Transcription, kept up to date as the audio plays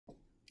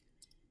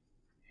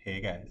Hey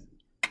guys,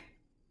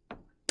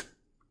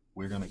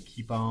 we're gonna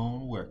keep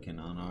on working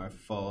on our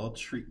fall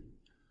tree.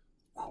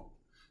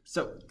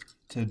 So,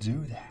 to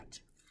do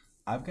that,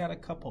 I've got a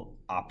couple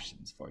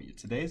options for you.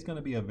 Today's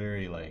gonna be a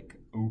very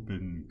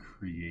open,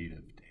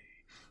 creative day.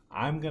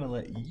 I'm gonna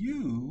let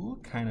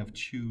you kind of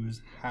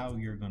choose how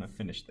you're gonna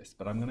finish this,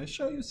 but I'm gonna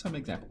show you some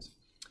examples.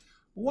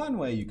 One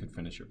way you could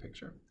finish your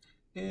picture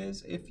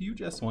is if you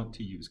just want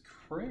to use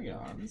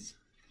crayons,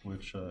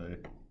 which I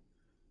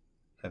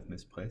have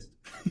misplaced.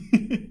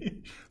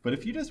 But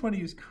if you just want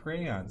to use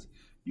crayons,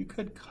 you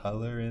could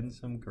color in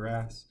some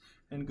grass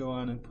and go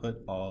on and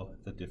put all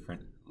the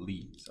different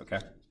leaves, okay?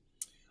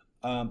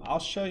 I'll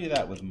show you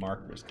that with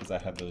markers because I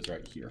have those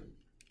right here.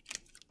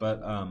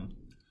 But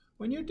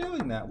when you're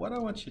doing that, what I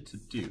want you to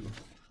do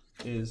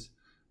is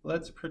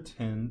let's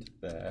pretend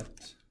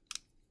that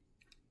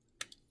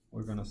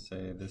we're going to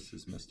say this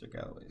is Mr.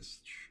 Galloway's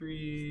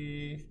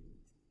tree.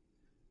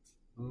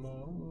 La,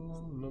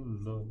 la, la,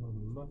 la,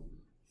 la.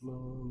 La,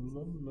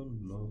 la, la,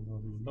 la, la,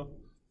 la,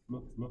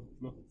 la, la,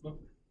 la,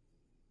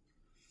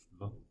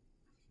 la,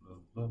 la,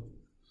 la. All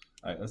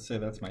right, let's say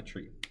that's my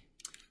tree.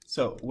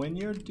 So when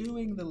you're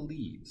doing the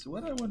leaves,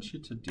 what I want you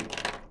to do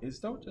is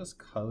don't just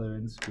color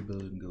and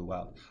scribble and go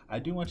wild. I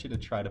do want you to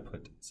try to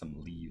put some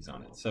leaves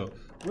on it. So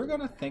we're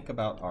going to think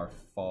about our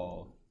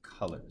fall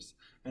colors.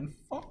 And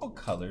fall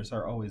colors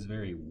are always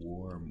very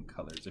warm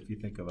colors. If you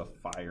think of a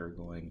fire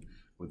going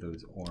with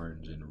those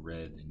orange and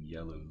red and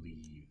yellow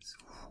leaves.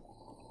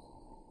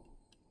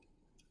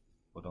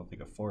 Well, don't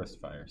think of forest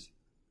fires,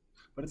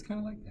 but it's kind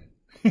of like that.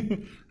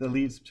 The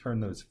leaves turn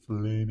those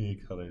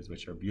flamey colors,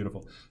 which are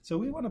beautiful. So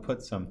we want to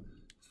put some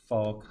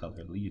fall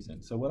color leaves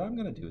in. So what I'm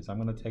going to do is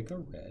I'm going to take a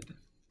red,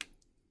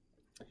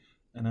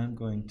 and I'm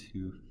going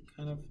to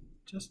kind of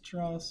just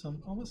draw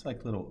some almost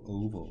like little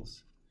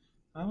ovals.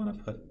 I want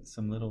to put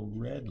some little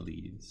red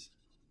leaves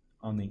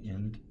on the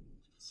end of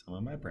some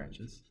of my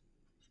branches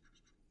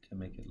to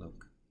make it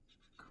look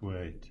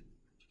quite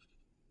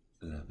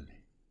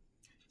lovely.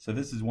 So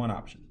this is one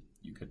option.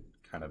 You could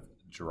kind of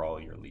draw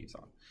your leaves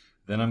on.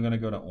 Then I'm going to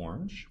go to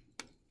orange,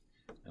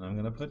 and I'm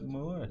going to put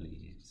more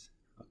leaves.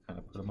 I'll kind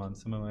of put them on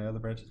some of my other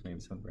branches, maybe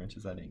some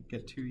branches I didn't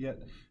get to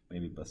yet,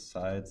 maybe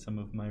beside some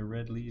of my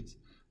red leaves,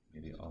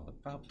 maybe all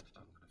about.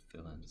 I'm going to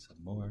fill in some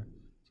more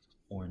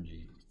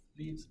orangey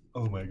leaves.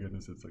 Oh my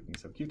goodness, it's looking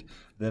so cute.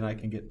 Then I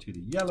can get to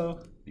the yellow,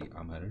 the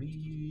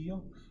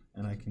amarillo,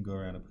 and I can go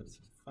around and put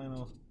some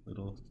final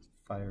little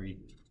fiery,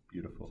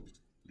 beautiful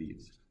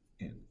leaves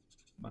in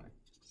my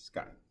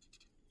sky.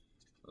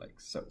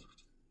 Like so.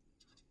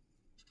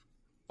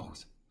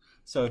 Awesome.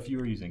 So if you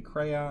were using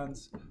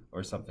crayons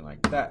or something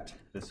like that,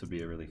 this would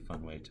be a really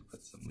fun way to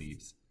put some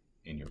leaves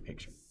in your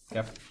picture.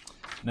 Okay.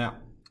 Now,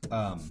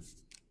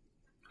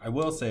 I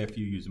will say if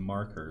you use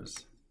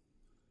markers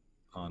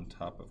on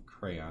top of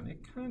crayon,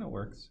 it kind of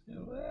works.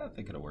 I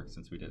think it'll work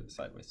since we did it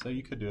sideways. So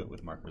you could do it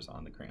with markers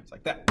on the crayons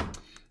like that.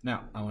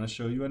 Now, I want to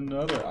show you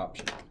another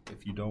option.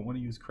 If you don't want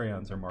to use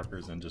crayons or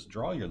markers and just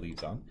draw your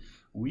leaves on,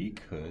 we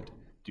could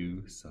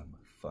do some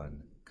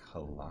fun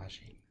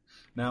collaging.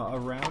 Now,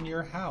 around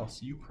your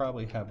house, you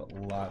probably have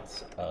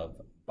lots of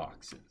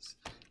boxes.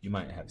 You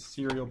might have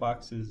cereal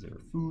boxes or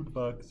food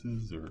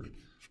boxes or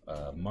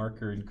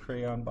marker and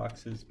crayon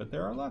boxes, but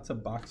there are lots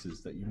of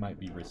boxes that you might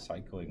be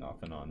recycling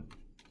off and on.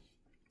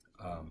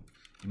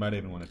 You might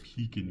even want to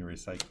peek in your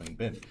recycling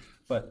bin.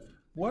 But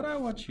what I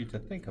want you to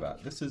think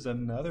about, this is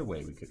another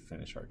way we could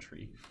finish our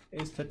tree,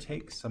 is to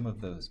take some of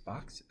those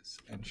boxes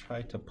and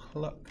try to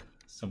pluck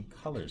some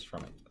colors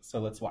from it. So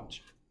let's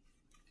watch.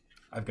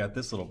 I've got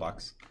this little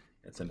box.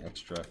 It's an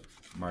extra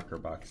marker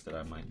box that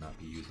I might not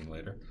be using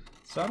later.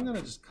 So I'm going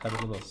to just cut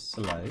a little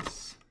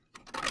slice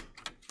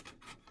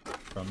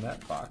from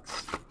that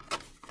box,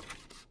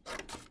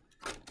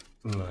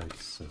 like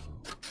so.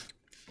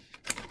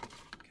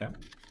 Okay.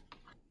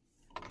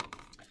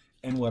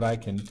 And what I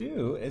can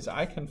do is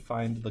I can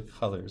find the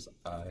colors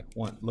I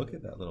want. Look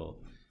at that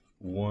little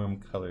warm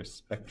color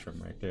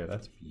spectrum right there.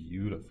 That's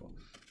beautiful.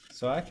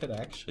 So I could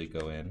actually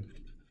go in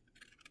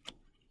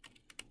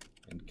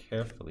and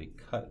carefully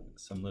cut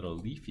some little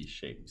leafy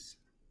shapes.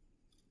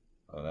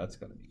 Oh, that's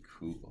going to be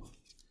cool.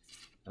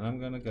 And I'm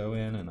going to go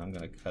in and I'm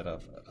going to cut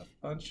up a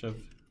bunch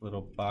of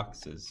little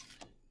boxes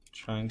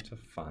trying to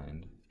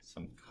find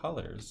some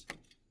colors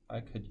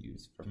I could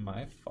use for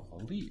my fall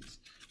leaves.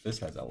 This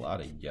has a lot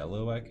of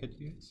yellow I could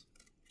use,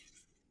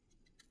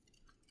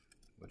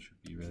 which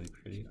would be really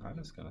pretty. I'm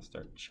just going to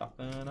start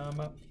chopping them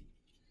up.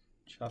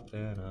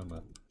 Chopping them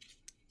up.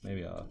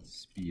 Maybe I'll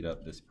speed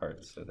up this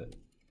part so that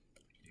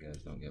you guys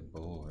don't get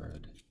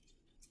bored.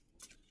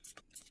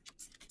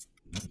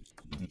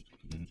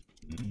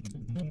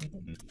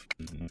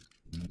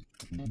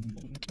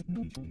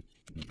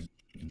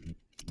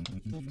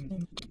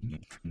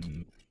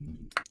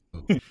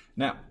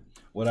 Now,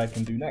 what I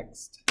can do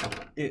next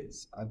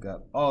is I've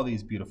got all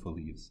these beautiful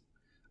leaves.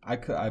 I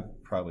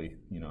probably,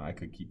 I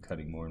could keep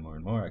cutting more and more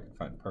and more. I could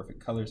find perfect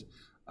colors.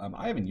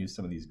 I haven't used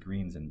some of these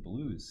greens and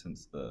blues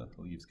since the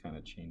leaves kind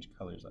of changed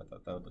colors. I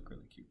thought that would look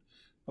really cute.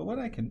 But what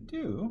I can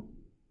do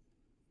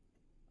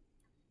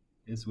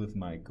is with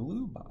my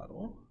glue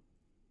bottle.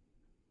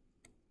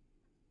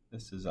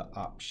 This is an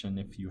option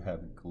if you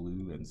have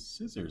glue and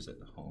scissors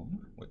at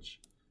home, which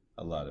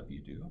a lot of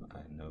you do,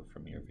 I know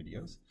from your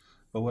videos.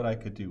 But what I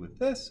could do with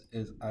this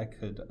is I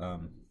could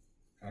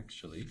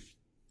actually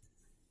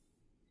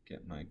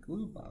get my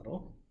glue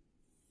bottle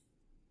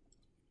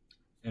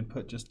and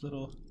put just a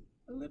little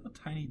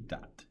tiny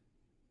dot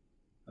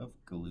of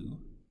glue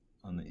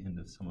on the end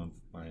of some of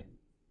my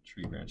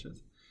tree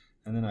branches.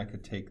 And then I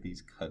could take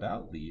these cut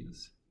out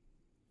leaves,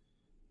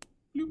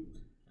 bloop,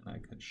 and I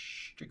could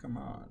stick them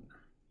on.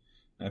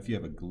 Now if you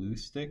have a glue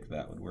stick,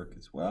 that would work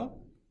as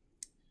well.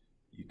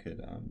 You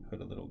could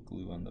put a little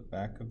glue on the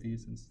back of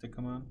these and stick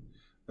them on.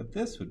 But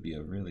this would be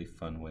a really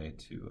fun way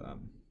to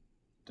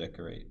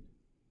decorate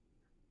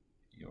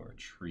your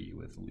tree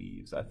with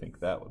leaves. I think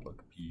that would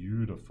look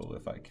beautiful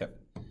if I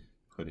kept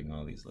putting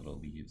all these little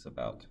leaves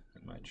about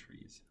in my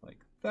trees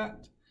like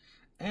that.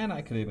 And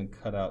I could even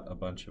cut out a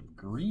bunch of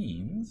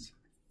greens,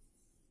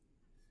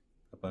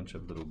 a bunch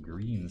of little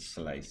green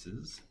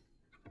slices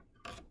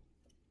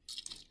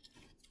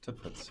to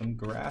put some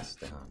grass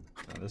down.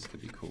 Now this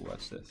could be cool,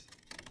 watch this.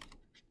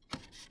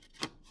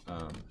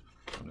 I'm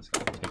just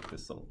gonna take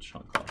this little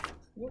chunk off.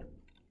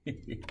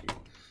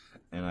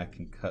 And I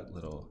can cut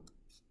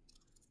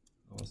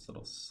almost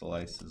little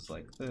slices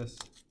like this.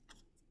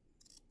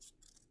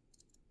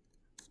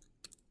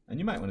 And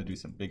you might want to do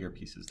some bigger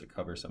pieces to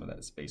cover some of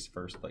that space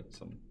first, like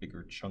some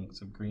bigger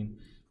chunks of green.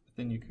 But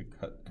then you could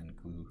cut and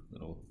glue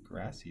little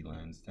grassy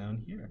lines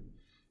down here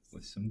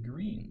with some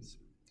greens.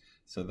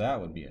 So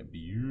that would be a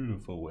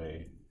beautiful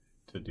way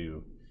to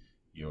do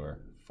your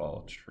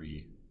fall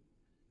tree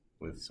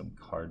with some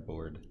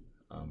cardboard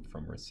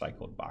from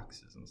recycled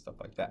boxes and stuff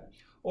like that.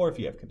 Or if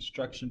you have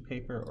construction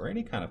paper or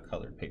any kind of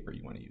colored paper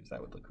you want to use,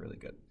 that would look really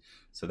good.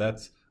 So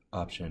that's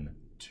option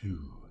 2.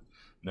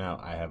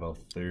 Now I have a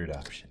third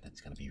option that's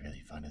going to be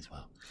really fun as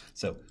well.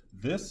 So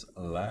this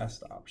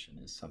last option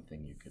is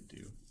something you could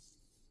do.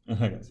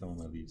 I got some of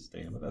my leaves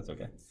staying, but that's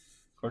okay.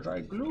 Of course,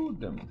 I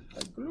glued them.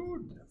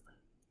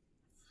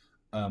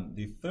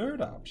 The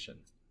third option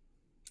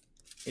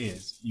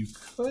is you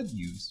could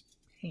use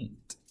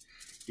paint.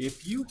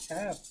 If you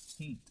have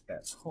paint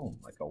at home,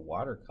 like a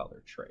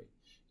watercolor tray,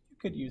 you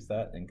could use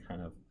that and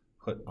kind of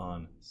put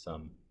on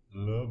some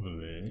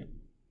lovely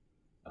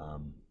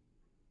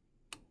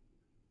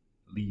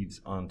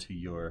leaves onto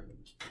your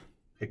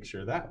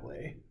picture that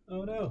way.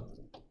 Oh no,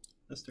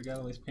 Mr.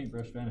 Galloway's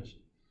paintbrush vanished.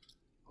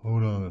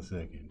 Hold on a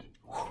second.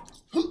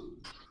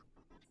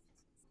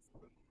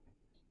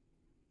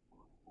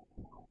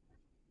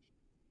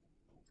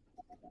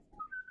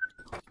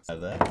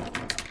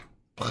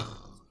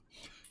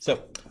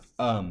 So,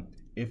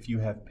 if you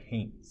have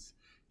paints,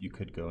 you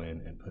could go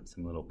in and put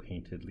some little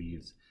painted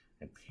leaves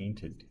and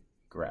painted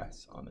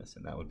grass on this,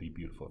 and that would be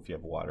beautiful if you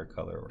have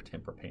watercolor or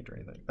tempera paint or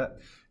anything like that.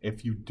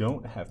 If you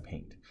don't have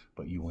paint,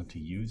 but you want to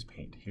use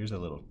paint, here's a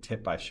little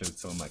tip I showed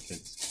some of my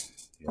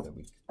kids the other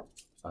week.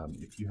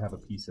 If you have a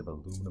piece of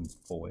aluminum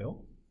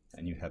foil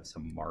and you have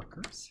some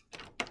markers,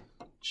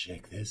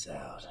 check this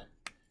out.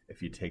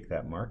 If you take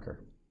that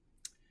marker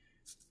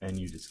and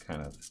you just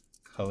kind of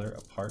color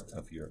a part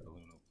of your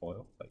aluminum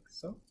foil like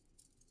so,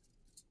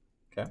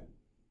 okay?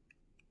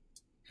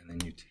 And then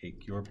you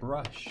take your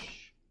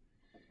brush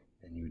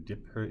and you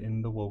dip her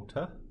in the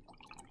water.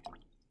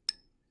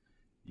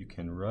 You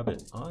can rub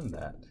it on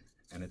that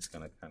and it's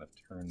gonna kind of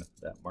turn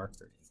that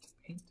marker into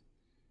paint.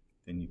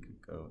 Then you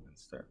could go and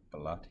start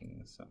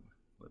blotting some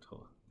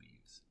little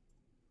leaves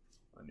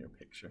on your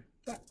picture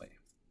that way.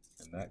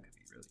 And that could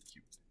be really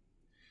cute.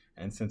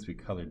 And since we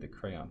colored the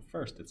crayon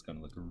first, it's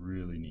gonna look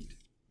really neat,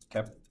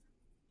 okay?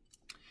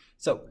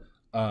 So,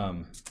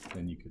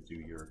 then you could do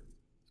your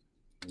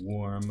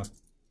warm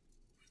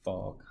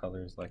fall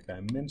colors like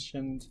I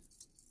mentioned.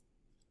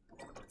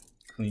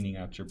 Cleaning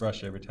out your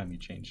brush every time you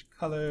change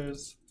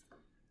colors.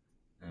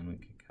 And we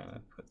can kind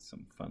of put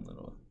some fun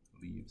little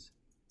leaves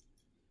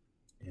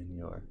in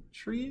your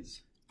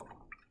trees.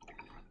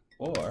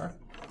 Or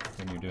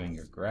when you're doing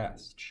your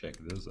grass, check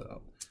this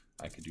out.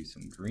 I could do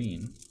some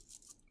green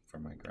for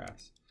my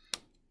grass,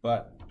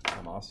 but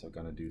I'm also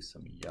going to do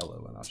some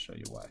yellow, and I'll show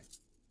you why.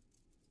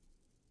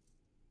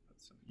 Put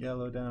some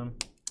yellow down.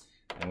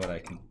 And what I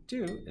can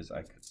do is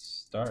I could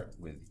start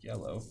with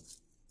yellow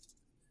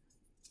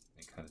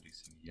and kind of do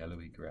some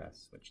yellowy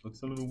grass, which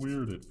looks a little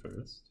weird at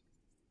first.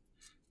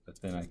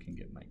 But then I can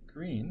get my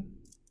green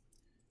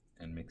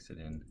and mix it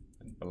in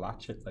and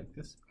blotch it like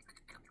this.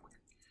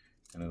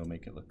 And it'll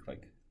make it look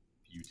like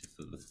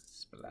beautiful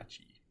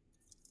splotchy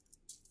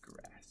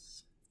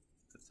grass.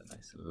 That's a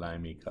nice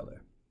limey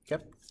color.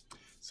 Okay,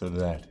 so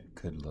that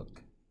could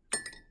look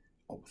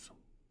awesome.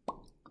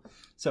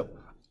 So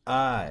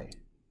I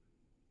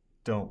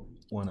don't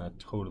want to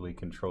totally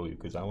control you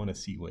because I want to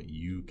see what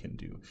you can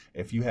do.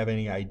 If you have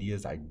any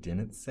ideas I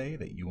didn't say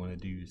that you want to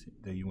do,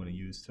 that you want to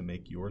use to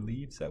make your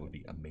leaves, that would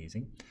be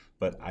amazing.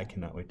 But I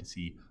cannot wait to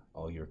see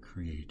all your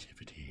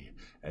creativity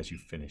as you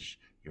finish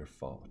your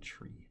fall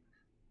tree.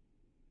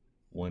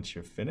 Once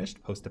you're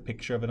finished, post a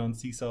picture of it on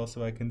Seesaw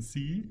so I can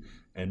see,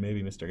 and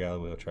maybe Mr.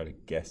 Galloway will try to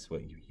guess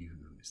what you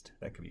used.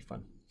 That could be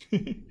fun.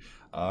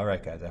 All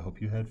right, guys, I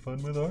hope you had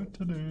fun with art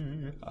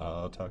today.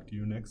 I'll talk to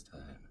you next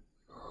time.